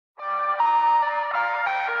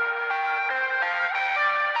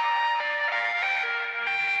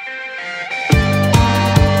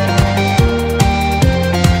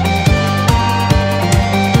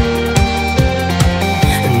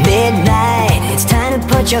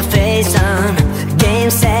put your face on. Game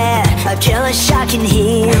set, a killer shot can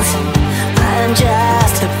heal. I'm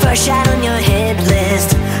just a first shot on your hit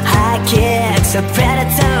list. High kicks, a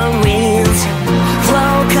predator on wheels.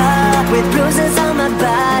 Woke up with bruises